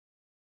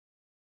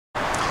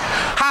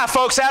Hi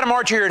folks, Adam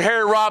Archer here at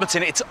Harry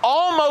Robinson. It's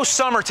almost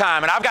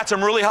summertime and I've got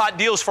some really hot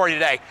deals for you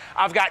today.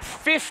 I've got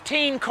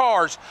 15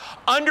 cars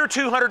under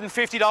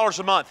 $250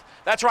 a month.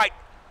 That's right,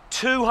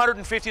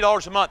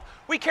 $250 a month.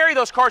 We carry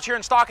those cars here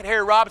in stock at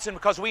Harry Robinson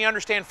because we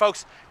understand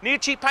folks need a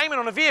cheap payment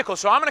on a vehicle.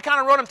 So I'm going to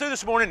kind of run them through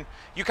this morning.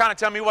 You kind of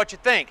tell me what you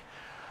think.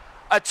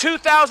 A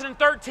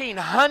 2013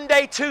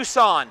 Hyundai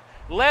Tucson,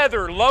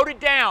 leather, loaded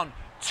down,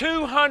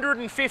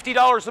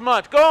 $250 a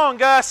month. Go on,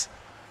 Gus.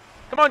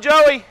 Come on,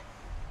 Joey.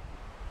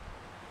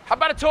 How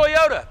about a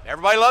Toyota?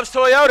 Everybody loves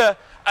Toyota.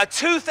 A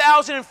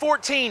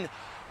 2014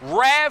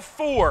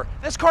 RAV4.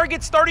 This car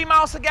gets 30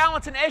 miles a gallon.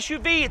 It's an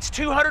SUV. It's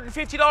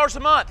 $250 a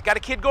month. Got a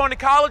kid going to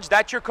college?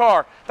 That's your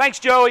car. Thanks,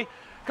 Joey.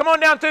 Come on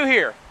down through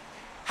here.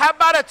 How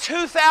about a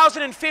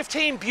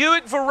 2015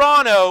 Buick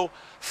Verano,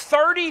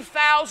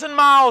 30,000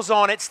 miles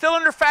on it, still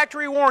under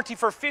factory warranty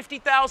for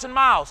 50,000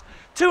 miles.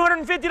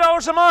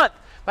 $250 a month.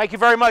 Thank you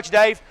very much,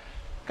 Dave.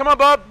 Come on,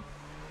 bub.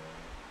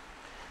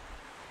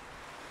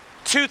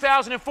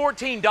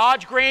 2014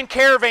 Dodge Grand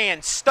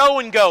Caravan, stow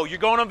and go. You're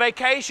going on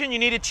vacation, you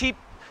need a cheap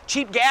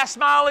gas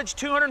mileage,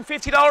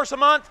 $250 a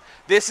month.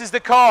 This is the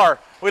car.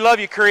 We love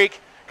you,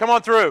 Creek. Come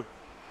on through.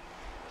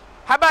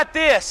 How about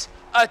this?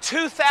 A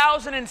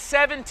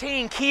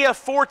 2017 Kia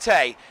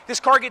Forte. This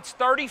car gets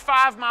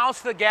 35 miles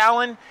to the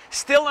gallon,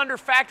 still under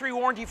factory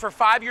warranty for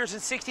 5 years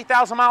and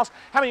 60,000 miles.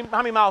 How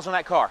many miles on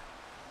that car?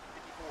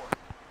 54.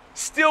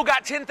 Still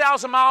got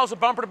 10,000 miles of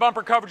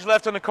bumper-to-bumper coverage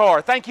left on the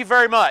car. Thank you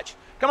very much.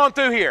 Come on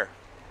through here.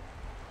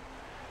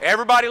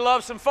 Everybody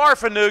loves some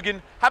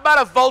Farfanugan. How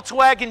about a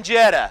Volkswagen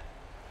Jetta?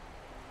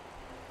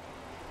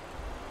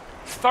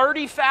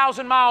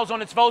 30,000 miles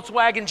on its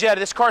Volkswagen Jetta.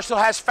 This car still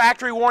has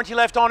factory warranty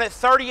left on it.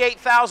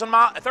 38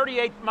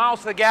 miles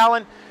to the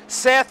gallon.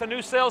 Seth, a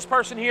new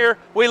salesperson here.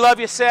 We love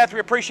you, Seth. We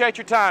appreciate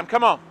your time.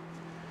 Come on.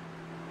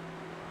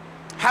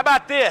 How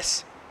about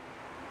this?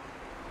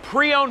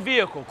 Pre-owned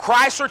vehicle,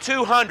 Chrysler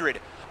 200.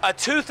 A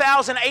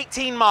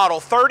 2018 model,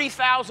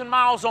 30,000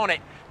 miles on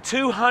it.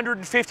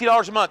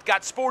 $250 a month.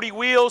 Got sporty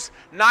wheels,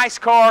 nice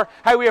car.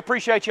 Hey, we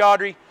appreciate you,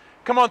 Audrey.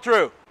 Come on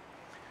through.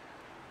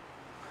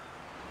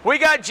 We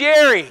got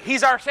Jerry.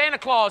 He's our Santa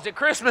Claus at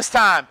Christmas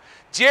time.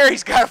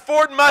 Jerry's got a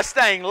Ford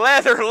Mustang,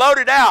 leather,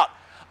 loaded out.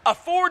 A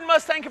Ford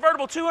Mustang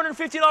convertible,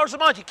 $250 a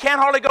month. You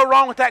can't hardly go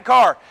wrong with that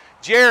car.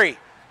 Jerry,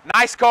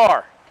 nice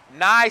car.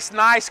 Nice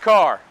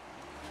car.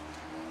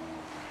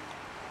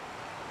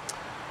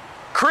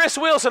 Chris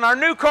Wilson, our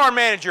new car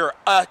manager,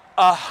 a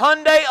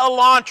Hyundai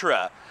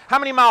Elantra. How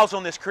many miles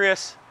on this,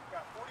 Chris?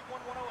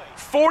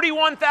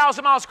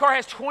 41,000 miles. Car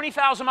has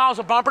 20,000 miles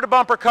of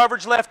bumper-to-bumper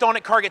coverage left on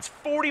it. Car gets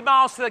 40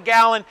 miles to the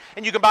gallon,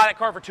 and you can buy that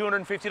car for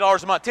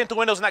 $250 a month. Tint the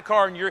windows in that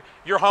car, and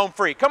you're home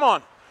free. Come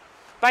on.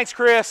 Thanks,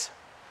 Chris.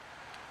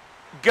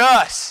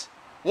 Gus,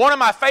 one of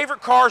my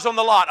favorite cars on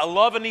the lot. I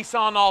love a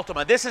Nissan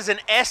Altima. This is an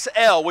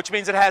SL, which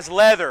means it has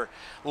leather,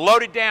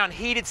 loaded down,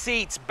 heated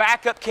seats,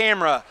 backup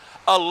camera.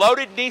 A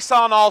loaded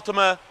Nissan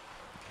Altima,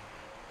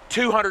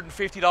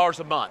 $250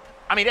 a month.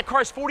 I mean, that car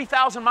has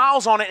 40,000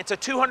 miles on it. It's a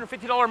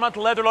 $250 a month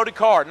leather-loaded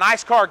car.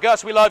 Nice car,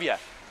 Gus. We love you.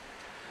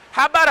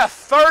 How about a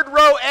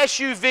third-row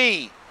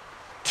SUV,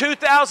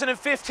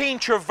 2015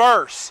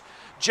 Traverse?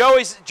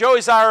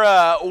 Joey's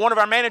our one of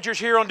our managers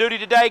here on duty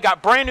today.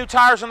 Got brand new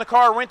tires on the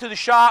car. Went through the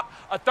shop.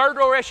 A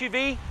third-row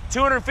SUV,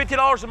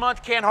 $250 a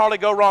month. Can't hardly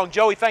go wrong.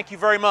 Joey, thank you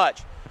very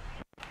much.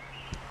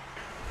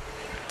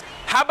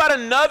 How about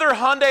another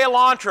Hyundai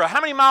Elantra?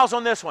 How many miles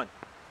on this one?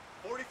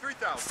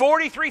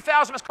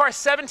 43,000. This car has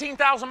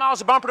 17,000 miles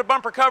of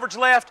bumper-to-bumper coverage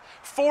left,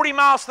 40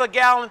 miles to the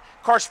gallon.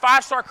 Car's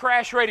 5-star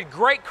crash rated.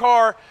 Great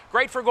car.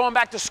 Great for going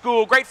back to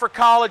school. Great for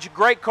college.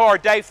 Great car.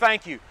 Dave,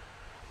 thank you.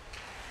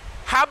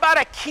 How about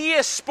a Kia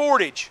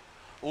Sportage?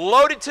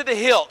 Loaded to the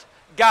hilt.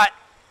 Got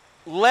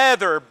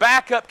leather,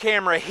 backup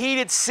camera,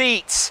 heated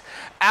seats,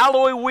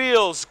 alloy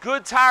wheels,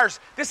 good tires.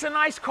 This is a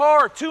nice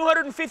car.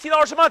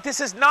 $250 a month. This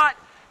is not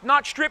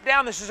stripped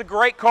down. This is a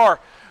great car.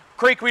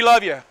 Creek, we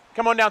love you.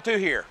 Come on down through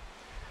here.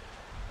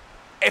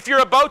 If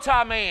you're a bow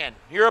tie man,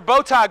 you're a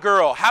bow tie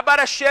girl, how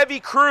about a Chevy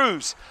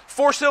Cruze?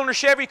 4-cylinder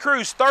Chevy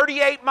Cruze,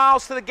 38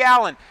 miles to the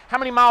gallon. How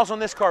many miles on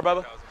this car,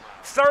 Bubba?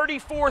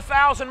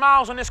 34,000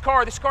 miles on this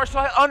car. This car still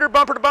has under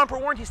bumper-to-bumper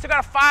warranty. Still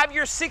got a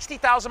 5-year,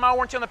 60,000 mile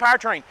warranty on the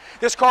powertrain.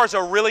 This car is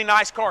a really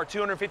nice car,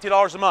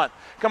 $250 a month.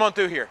 Come on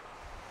through here.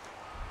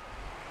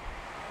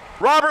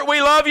 Robert,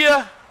 we love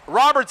you.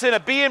 Robert's in a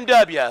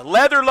BMW,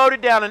 leather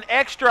loaded down, an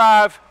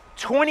X-Drive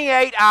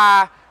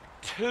 28i.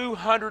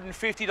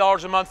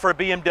 $250 a month for a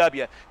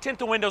BMW. Tint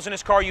the windows in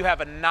this car. You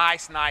have a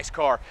nice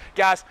car.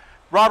 Guys,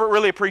 Robert,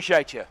 really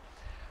appreciate you.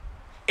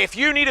 If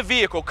you need a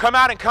vehicle, come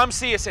out and come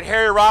see us at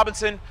Harry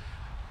Robinson.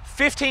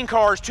 15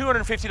 cars,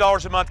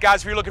 $250 a month.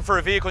 Guys, if you're looking for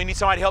a vehicle, you need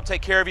somebody to help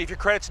take care of you. If your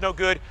credit's no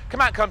good, come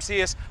out and come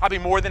see us. I'll be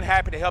more than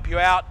happy to help you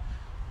out.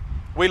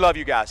 We love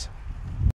you guys.